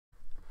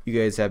You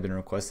guys have been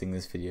requesting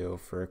this video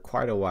for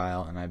quite a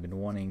while, and I've been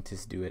wanting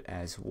to do it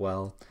as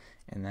well,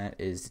 and that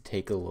is to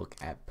take a look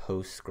at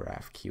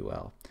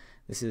PostGraphQL.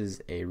 This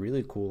is a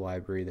really cool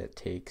library that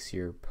takes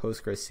your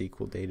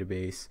PostgreSQL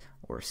database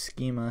or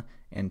schema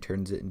and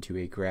turns it into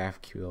a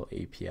GraphQL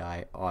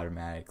API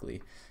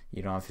automatically.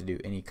 You don't have to do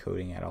any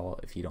coding at all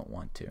if you don't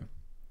want to.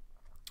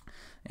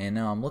 And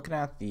now I'm looking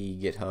at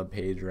the GitHub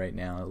page right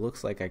now. It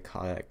looks like I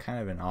caught it at kind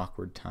of an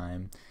awkward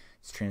time.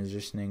 It's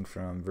transitioning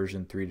from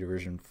version 3 to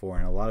version 4,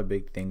 and a lot of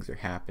big things are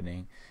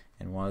happening.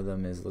 And one of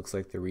them is, looks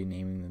like they're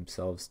renaming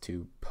themselves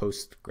to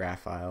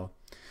PostGraphile.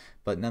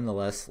 But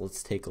nonetheless,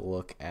 let's take a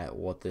look at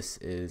what this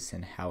is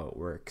and how it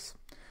works.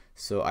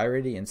 So I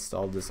already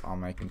installed this on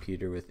my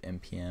computer with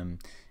npm,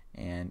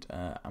 and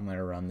I'm going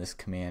to run this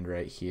command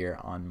right here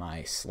on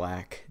my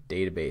Slack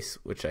database,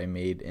 which I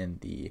made in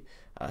the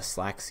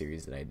Slack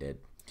series that I did.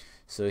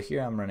 So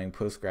here I'm running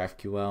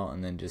PostGraphQL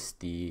and then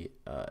just the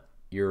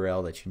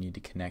URL that you need to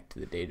connect to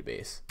the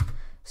database.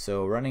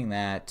 So running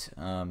that,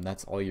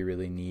 that's all you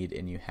really need,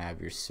 and you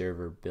have your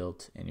server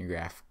built in your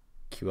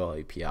GraphQL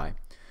API.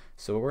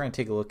 So what we're going to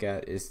take a look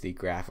at is the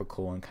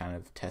graphical and kind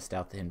of test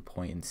out the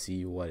endpoint and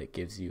see what it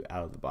gives you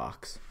out of the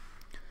box.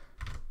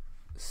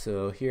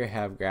 So here I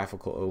have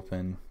graphical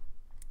open,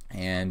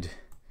 and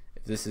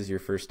if this is your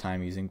first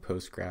time using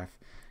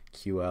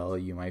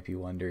PostGraphQL, you might be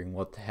wondering,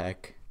 what the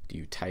heck do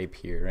you type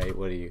here,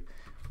 right?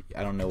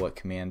 I don't know what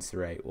commands to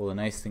write. Well, the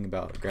nice thing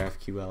about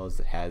GraphQL is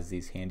it has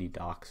these handy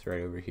docs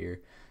right over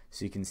here,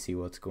 so you can see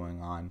what's going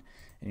on.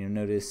 And you'll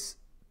notice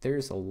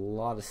there's a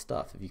lot of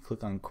stuff. If you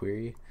click on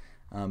query,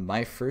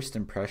 my first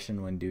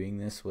impression when doing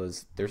this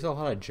was there's a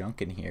lot of junk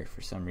in here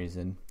for some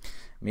reason.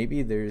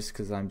 Maybe there's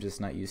because I'm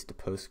just not used to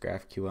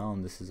PostGraphQL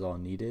and this is all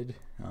needed,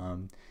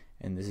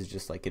 and this is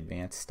just like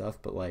advanced stuff,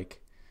 but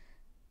like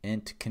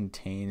int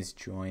contains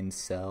join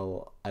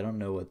cell, I don't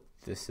know what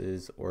this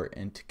is, or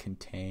int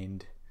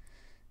contained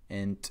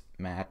int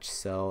match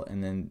cell,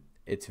 and then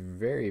it's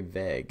very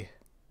vague.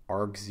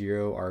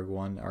 arg0,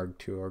 arg1,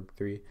 arg2,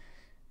 arg3,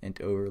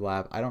 int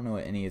overlap. I don't know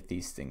what any of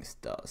these things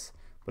does,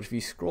 but if you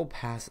scroll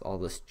past all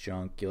this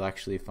junk, you'll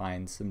actually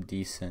find some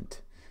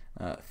decent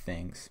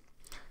things.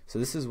 So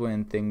this is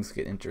when things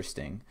get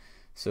interesting.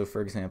 So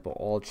for example,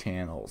 all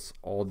channels,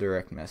 all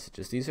direct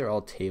messages, these are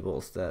all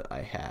tables that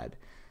I had.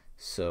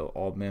 So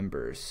all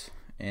members,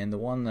 and the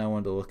one that I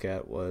wanted to look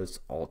at was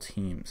all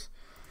teams.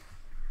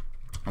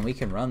 And we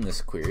can run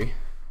this query,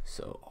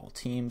 so all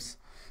teams.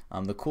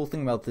 The cool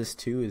thing about this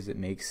too is it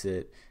makes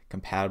it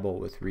compatible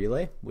with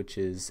Relay, which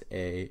is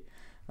a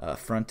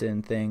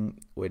front-end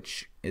thing,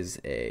 which is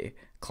a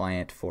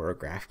client for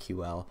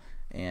GraphQL,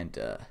 and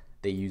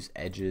they use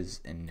edges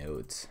and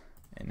nodes.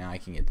 And now I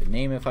can get the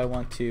name if I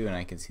want to, and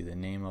I can see the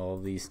name of all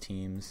of these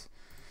teams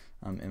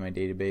in my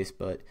database.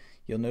 But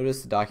you'll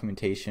notice the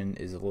documentation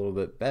is a little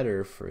bit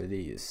better for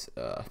these.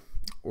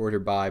 Order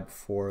by,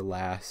 before,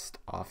 last,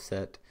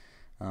 offset.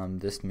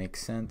 This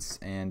makes sense,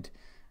 and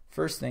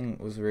first thing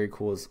was very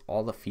cool is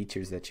all the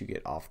features that you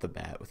get off the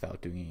bat without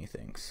doing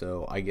anything.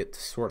 So I get to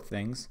sort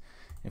things.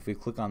 If we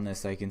click on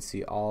this, I can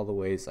see all the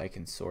ways I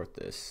can sort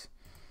this.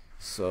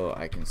 So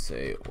I can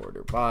say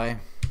order by,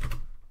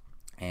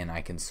 and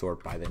I can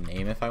sort by the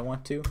name if I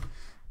want to,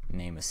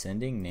 name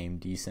ascending, name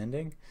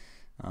descending,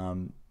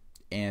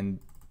 and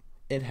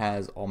it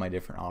has all my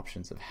different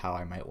options of how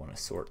I might want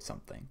to sort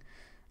something.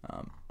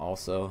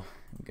 Also,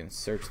 you can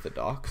search the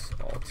docs,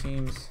 all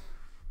teams.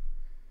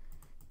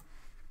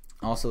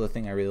 Also, the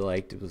thing I really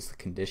liked was the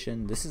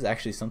condition. This is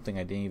actually something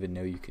I didn't even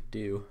know you could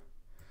do.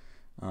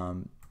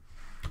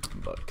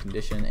 But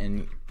condition,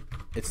 and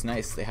it's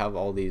nice. They have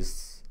all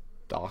these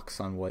docs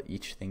on what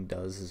each thing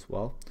does as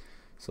well.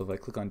 So if I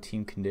click on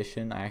team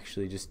condition, I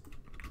actually just,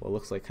 what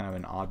looks like kind of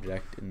an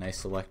object, and I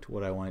select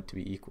what I want it to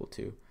be equal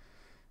to.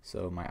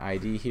 So my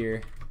ID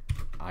here,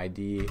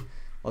 ID,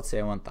 let's say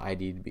I want the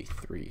ID to be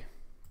 3.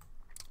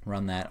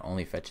 Run that,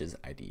 only fetches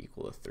ID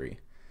equal to 3.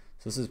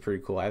 So this is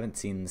pretty cool. I haven't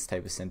seen this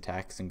type of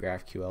syntax in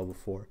GraphQL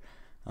before.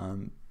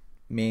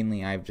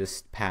 Mainly I've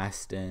just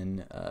passed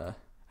in, I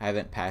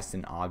haven't passed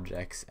in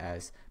objects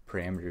as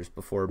parameters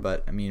before,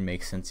 but I mean, it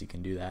makes sense you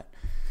can do that.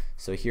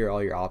 So here are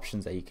all your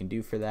options that you can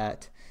do for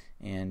that,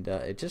 and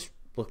it just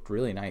looked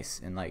really nice,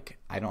 and like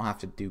I don't have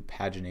to do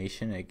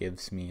pagination. It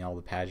gives me all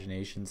the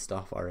pagination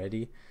stuff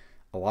already.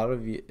 A lot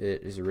of it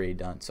is already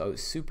done, so I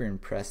was super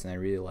impressed, and I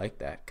really like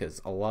that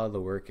because a lot of the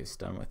work is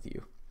done with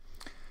you.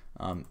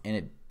 And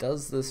it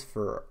does this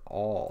for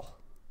all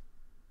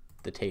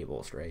the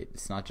tables, right?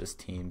 It's not just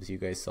teams. You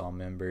guys saw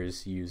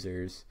members,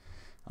 users,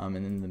 and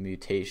then the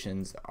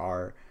mutations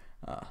are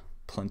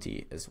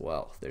plenty as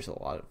well. There's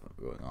a lot of them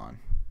going on.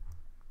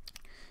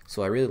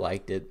 So I really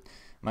liked it.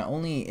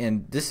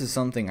 And this is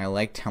something I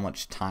liked, how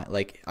much time,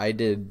 like I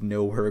did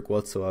no work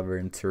whatsoever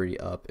and it's already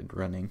up and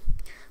running.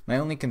 My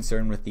only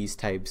concern with these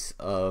types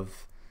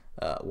of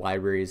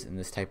libraries and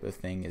this type of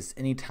thing is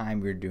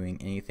anytime you're doing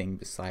anything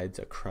besides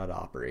a CRUD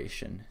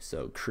operation,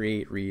 so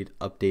create, read,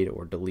 update,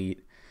 or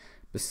delete,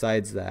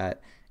 besides that,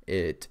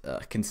 it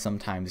can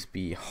sometimes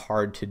be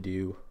hard to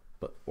do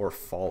or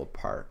fall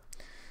apart.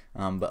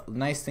 But the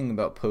nice thing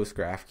about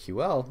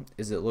PostGraphQL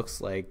is it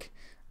looks like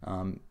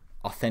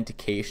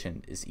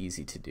authentication is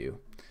easy to do.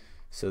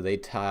 So they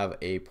have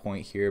a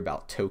point here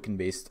about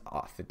token-based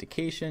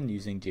authentication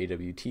using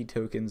JWT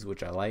tokens,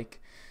 which I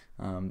like.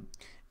 And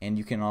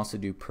you can also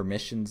do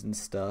permissions and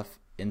stuff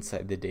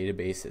inside the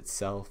database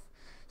itself.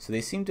 So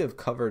they seem to have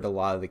covered a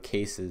lot of the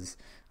cases,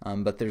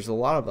 but there's a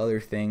lot of other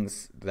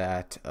things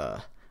that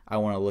I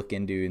want to look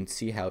into and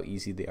see how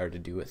easy they are to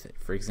do with it.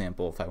 For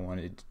example, if I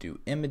wanted to do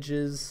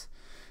images,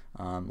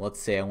 let's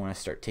say I want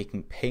to start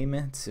taking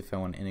payments, if I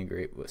want to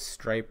integrate with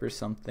Stripe or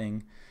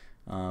something,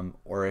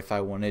 or if I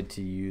wanted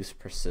to use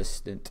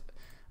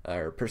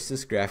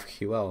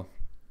PersistGraphQL,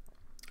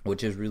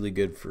 which is really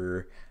good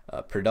for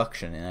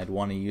production, and I'd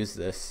want to use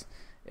this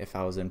if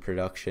I was in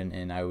production,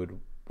 and I would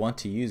want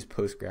to use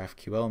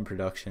PostGraphQL in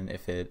production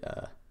if it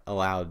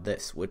allowed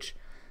this, which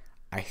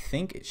I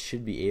think it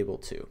should be able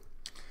to,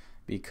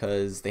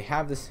 because they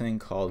have this thing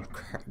called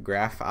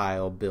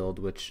Graphile build,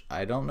 which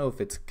I don't know if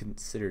it's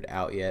considered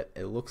out yet.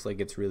 It looks like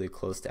it's really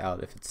close to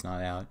out if it's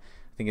not out.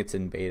 I think it's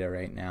in beta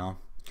right now.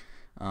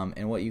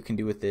 And what you can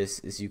do with this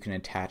is you can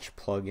attach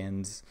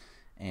plugins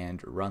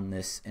and run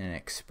this in an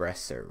Express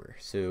server.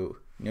 So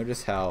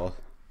notice how,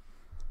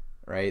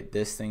 right,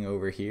 this thing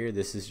over here,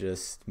 this is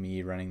just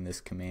me running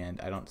this command.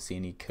 I don't see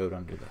any code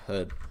under the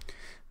hood,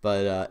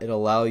 but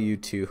it'll allow you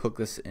to hook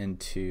this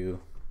into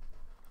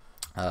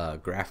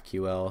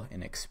GraphQL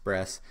and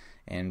Express,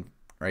 and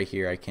right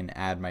here I can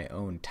add my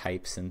own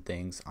types and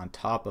things on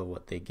top of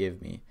what they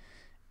give me,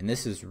 and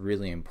this is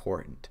really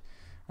important.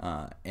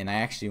 And I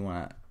actually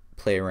want to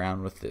play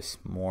around with this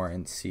more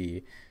and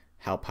see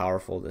how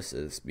powerful this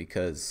is,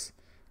 because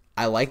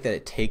I like that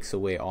it takes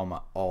away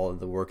all of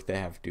the work that I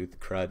have to do with the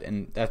CRUD,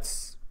 and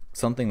that's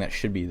something that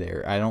should be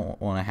there. I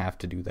don't want to have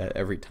to do that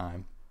every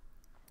time.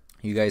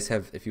 You guys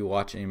have, if you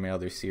watch any of my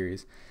other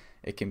series,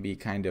 it can be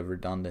kind of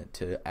redundant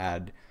to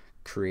add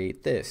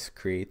create this,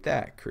 create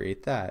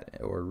that,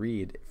 or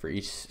read for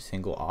each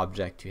single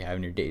object you have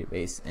in your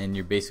database, and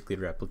you're basically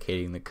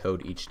replicating the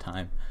code each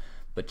time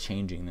but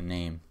changing the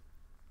name.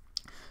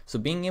 So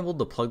being able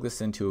to plug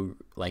this into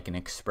like an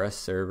Express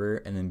server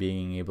and then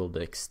being able to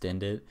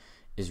extend it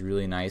is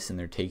really nice, and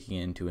they're taking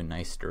it into a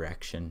nice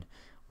direction,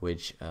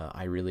 which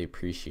I really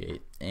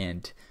appreciate.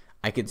 And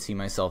I could see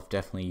myself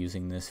definitely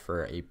using this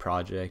for a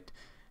project,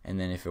 and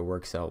then if it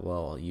works out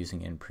well,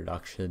 using it in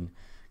production,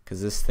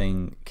 because this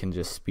thing can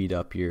just speed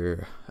up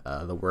your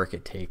the work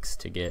it takes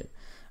to get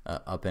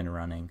up and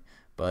running.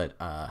 But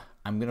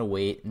I'm gonna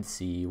wait and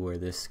see where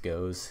this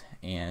goes,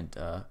 and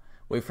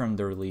wait for them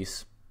to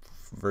release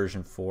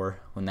version 4.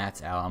 When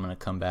that's out, I'm gonna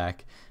come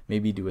back,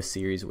 maybe do a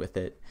series with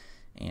it,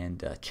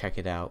 and check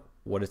it out,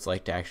 what it's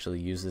like to actually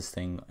use this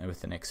thing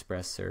with an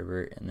Express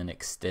server, and then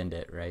extend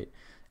it, right?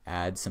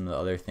 Add some of the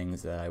other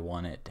things that I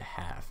want it to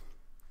have.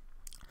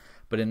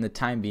 But in the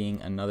time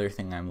being, another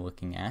thing I'm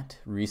looking at,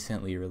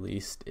 recently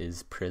released,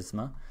 is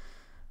Prisma.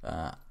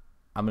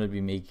 I'm going to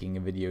be making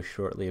a video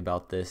shortly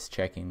about this,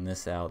 checking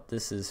this out.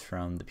 This is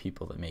from the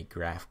people that make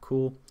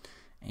GraphQL,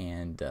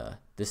 and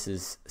this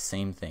is the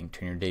same thing,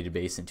 turn your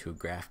database into a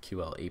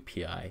GraphQL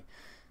API.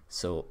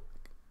 So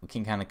we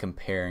can kind of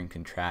compare and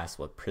contrast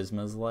what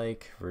Prisma is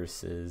like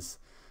versus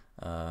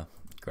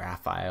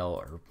Graphile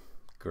or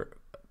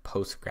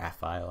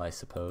PostGraphile, I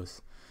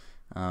suppose.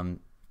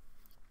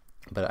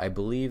 But I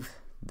believe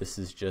this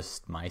is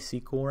just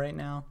MySQL right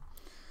now,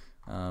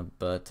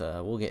 but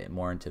we'll get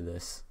more into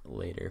this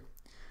later.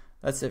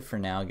 That's it for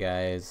now,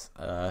 guys.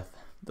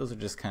 Those are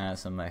just kind of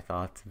some of my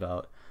thoughts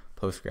about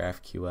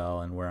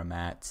PostGraphQL and where I'm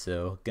at,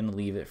 so gonna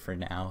leave it for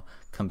now,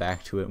 come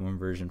back to it when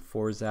version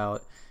 4 is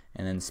out,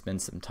 and then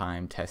spend some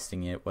time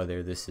testing it,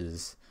 whether this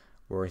is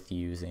worth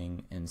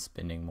using and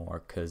spending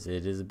more, because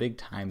it is a big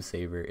time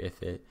saver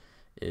if it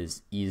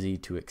is easy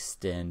to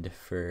extend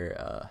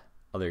for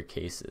other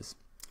cases.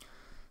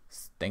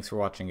 Thanks for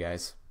watching,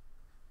 guys.